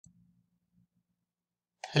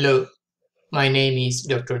Hello, my name is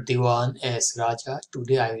Dr. Dewan S. Raja.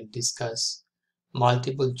 Today I will discuss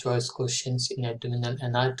multiple choice questions in abdominal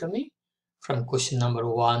anatomy from question number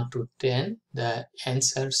 1 to 10, the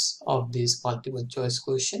answers of these multiple choice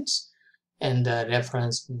questions, and the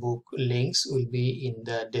reference book links will be in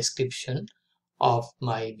the description of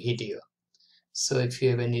my video. So if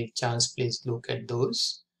you have any chance, please look at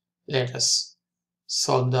those. Let us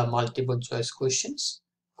solve the multiple choice questions.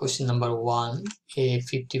 Question number 1, a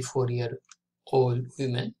 54-year-old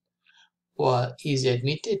woman is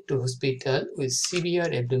admitted to hospital with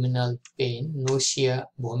severe abdominal pain, nausea,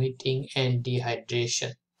 vomiting, and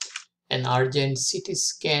dehydration. An urgent CT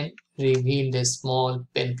scan revealed a small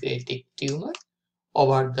pancreatic tumor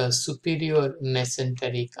over the superior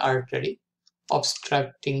mesenteric artery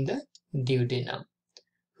obstructing the duodenum.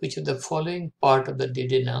 Which of the following part of the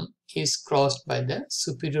duodenum is crossed by the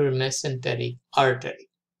superior mesenteric artery?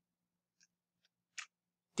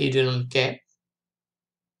 Duodenal cap,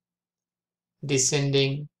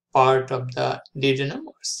 descending part of the duodenum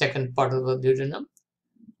or second part of the duodenum,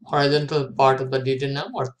 horizontal part of the duodenum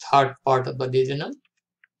or third part of the duodenum,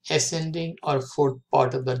 ascending or fourth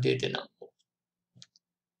part of the duodenum.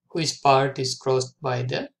 Which part is crossed by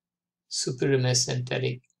the superior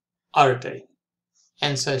mesenteric artery?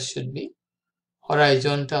 Answer should be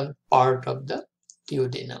horizontal part of the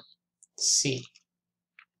duodenum, C.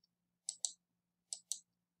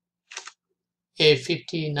 A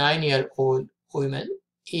 59-year-old woman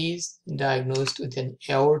is diagnosed with an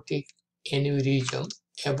aortic aneurysm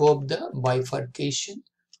above the bifurcation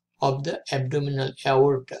of the abdominal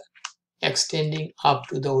aorta, extending up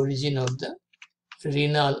to the origin of the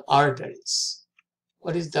renal arteries.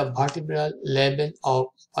 What is the vertebral level of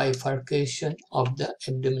bifurcation of the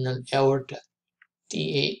abdominal aorta?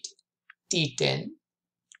 T8, T10,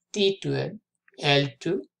 T12,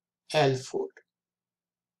 L2, L4.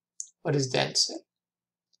 What is the answer?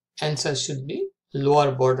 Answer should be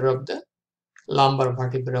lower border of the lumbar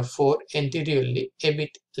vertebra 4 anteriorly, a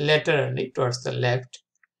bit laterally towards the left.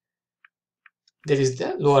 There is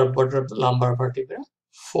the lower border of the lumbar vertebra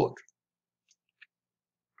 4.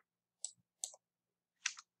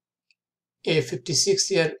 A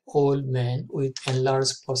 56-year-old man with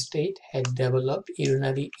enlarged prostate had developed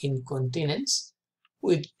urinary incontinence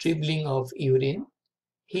with dribbling of urine.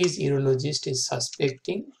 His urologist is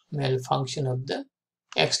suspecting malfunction of the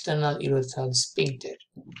external urethral sphincter.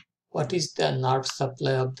 What is the nerve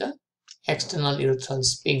supply of the external urethral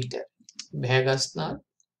sphincter? Vagus nerve,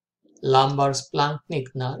 lumbar splanchnic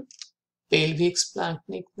nerve, pelvic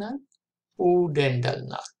splanchnic nerve, duodenal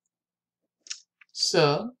nerve.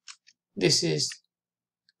 So this is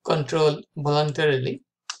controlled voluntarily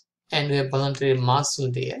and we have voluntary muscle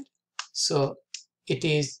there. So it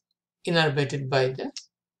is innervated by the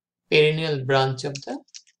perineal branch of the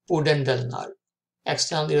duodenal nerve.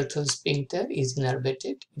 External urethral sphincter is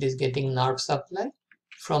innervated. It is getting nerve supply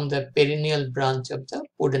from the perineal branch of the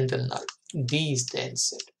duodenal nerve. D is the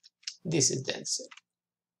answer. This is the answer.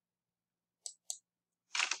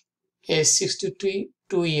 A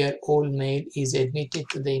 62-year-old male is admitted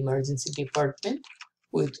to the emergency department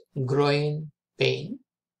with groin pain.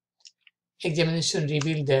 Examination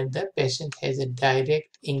revealed that the patient has a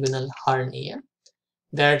direct inguinal hernia.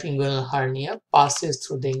 Direct inguinal hernia passes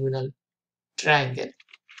through the inguinal triangle.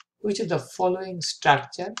 Which of the following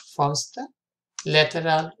structure forms the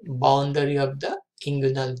lateral boundary of the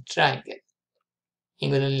inguinal triangle?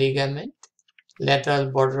 Inguinal ligament,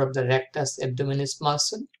 lateral border of the rectus abdominis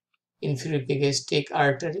muscle, inferior epigastric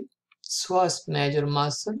artery, psoas major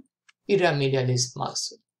muscle, pyramidalis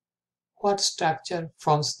muscle. What structure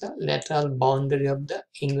forms the lateral boundary of the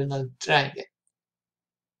inguinal triangle?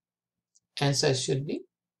 Answer should be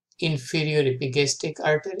inferior epigastric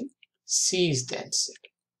artery. C is the answer.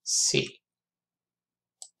 C.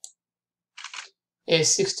 A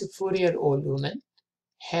 64-year-old woman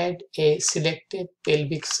had a selected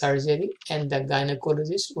pelvic surgery and the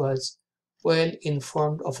gynecologist was well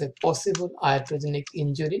informed of a possible iatrogenic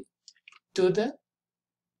injury to the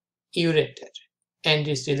ureter and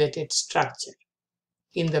its related structure.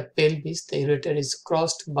 In the pelvis, the ureter is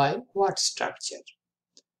crossed by what structure?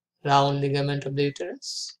 Round ligament of the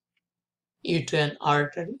uterus, uterine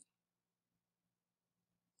artery,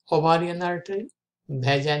 ovarian artery,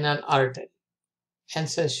 vaginal artery.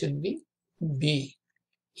 Answer should be B,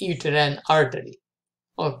 uterine artery.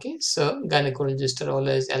 Okay, so gynecologists are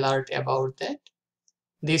always alert about that.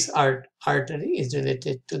 This artery is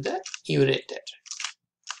related to the ureter.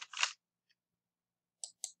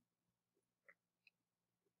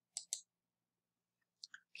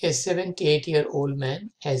 A 78-year-old man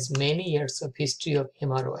has many years of history of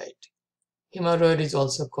hemorrhoid. Hemorrhoid is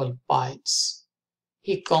also called piles.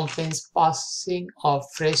 He complains passing of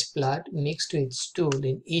fresh blood mixed with stool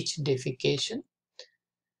in each defecation,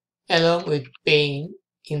 along with pain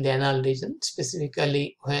in the anal region,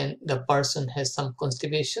 specifically when the person has some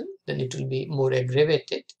constipation, then it will be more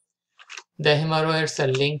aggravated. The hemorrhoids are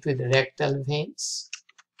linked with rectal veins.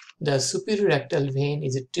 The superior rectal vein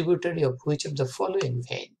is a tributary of which of the following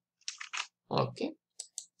vein? Okay,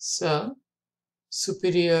 so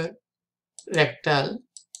superior rectal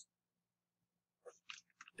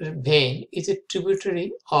vein is a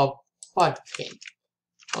tributary of what vein?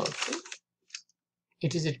 Okay,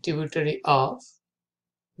 it is a tributary of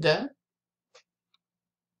the,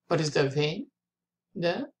 what is the vein?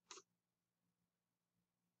 The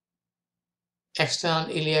external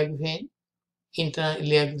iliac vein, internal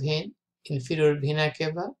iliac vein, inferior vena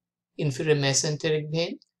cava, inferior mesenteric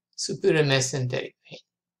vein, superior mesenteric vein.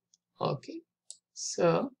 Okay,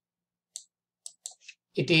 so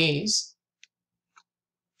it is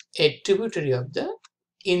a tributary of the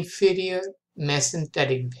inferior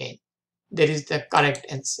mesenteric vein. That is the correct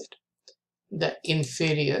answer. The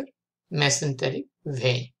inferior mesenteric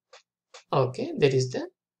vein. Okay, that is the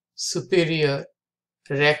superior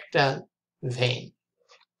rectal vein.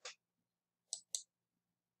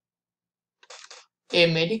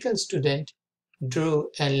 A medical student drew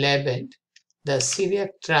and labeled the celiac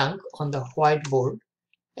trunk on the whiteboard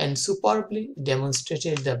and superbly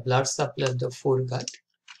demonstrated the blood supply of the foregut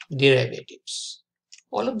derivatives.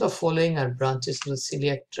 All of the following are branches of the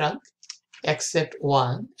celiac trunk except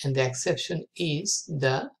one, and the exception is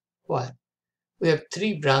the what? We have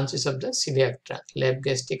three branches of the celiac trunk: left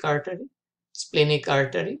gastric artery, splenic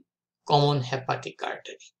artery, common hepatic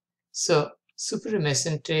artery. So superior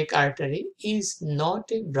mesenteric artery is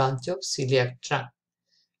not a branch of celiac trunk.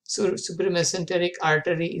 So superior mesenteric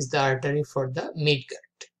artery is the artery for the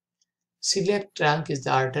midgut. Celiac trunk is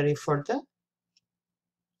the artery for the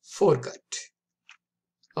foregut.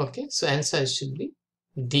 Okay, so answer should be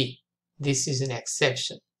D. This is an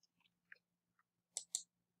exception.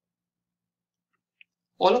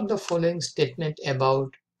 All of the following statement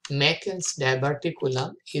about Meckel's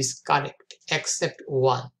diverticulum is correct except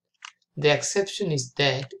one. The exception is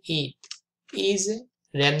that it is a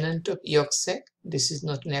remnant of yolk sac. This is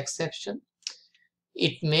not an exception.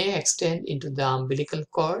 It may extend into the umbilical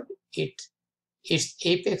cord. Its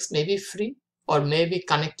apex may be free or may be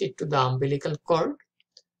connected to the umbilical cord.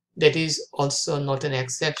 That is also not an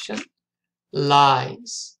exception.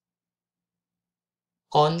 Lies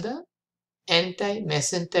on the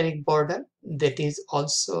anti-mesenteric border. That is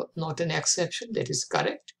also not an exception. That is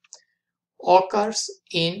correct. Occurs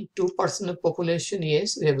in 2% of population.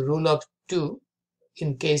 Yes, we have rule of 2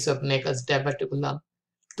 in case of Meckel's diverticulum,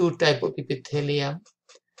 2 type of epithelium,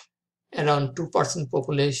 around 2%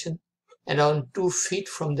 population, around 2 feet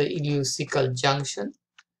from the ileocecal junction.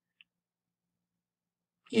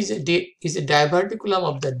 Is a diverticulum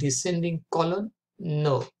of the descending colon?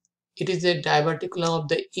 No, it is a diverticulum of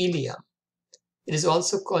the ileum. It is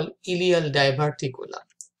also called ileal diverticulum.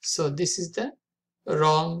 So this is the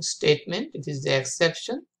wrong statement. It is the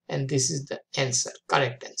exception, and this is the answer,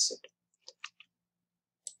 correct answer.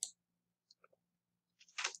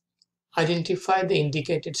 Identify the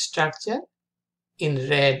indicated structure in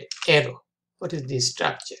red arrow. What is this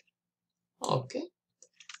structure? Okay,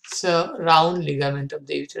 so round ligament of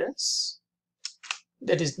the uterus.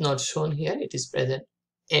 That is not shown here. It is present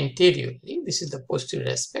anteriorly. This is the posterior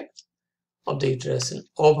aspect of the uterus and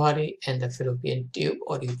ovary and the fallopian tube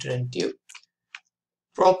or uterine tube.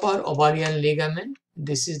 Proper ovarian ligament.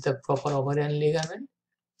 This is the proper ovarian ligament.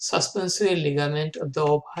 Suspensory ligament of the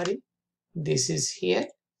ovary. This is here.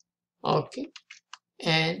 Okay,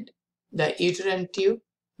 and the uterine tube.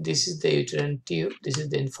 This is the uterine tube. This is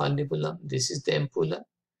the infundibulum. This is the ampulla.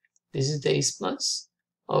 This is the isthmus.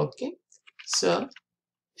 Okay, so,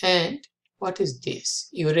 and what is this?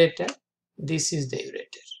 Ureter. This is the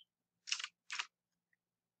ureter.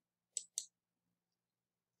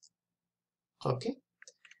 Okay,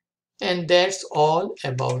 and that's all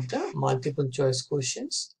about the multiple choice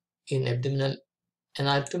questions in abdominal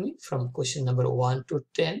anatomy from question number 1 to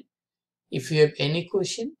 10. If you have any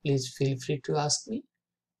question, please feel free to ask me.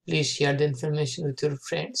 Please share the information with your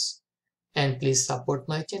friends, and please support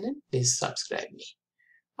my channel. Please subscribe me.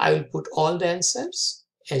 I will put all the answers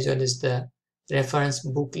as well as the reference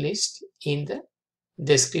book list in the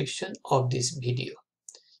description of this video.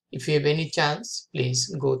 If you have any chance,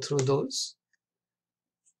 please go through those.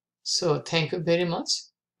 So thank you very much.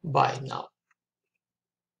 Bye now.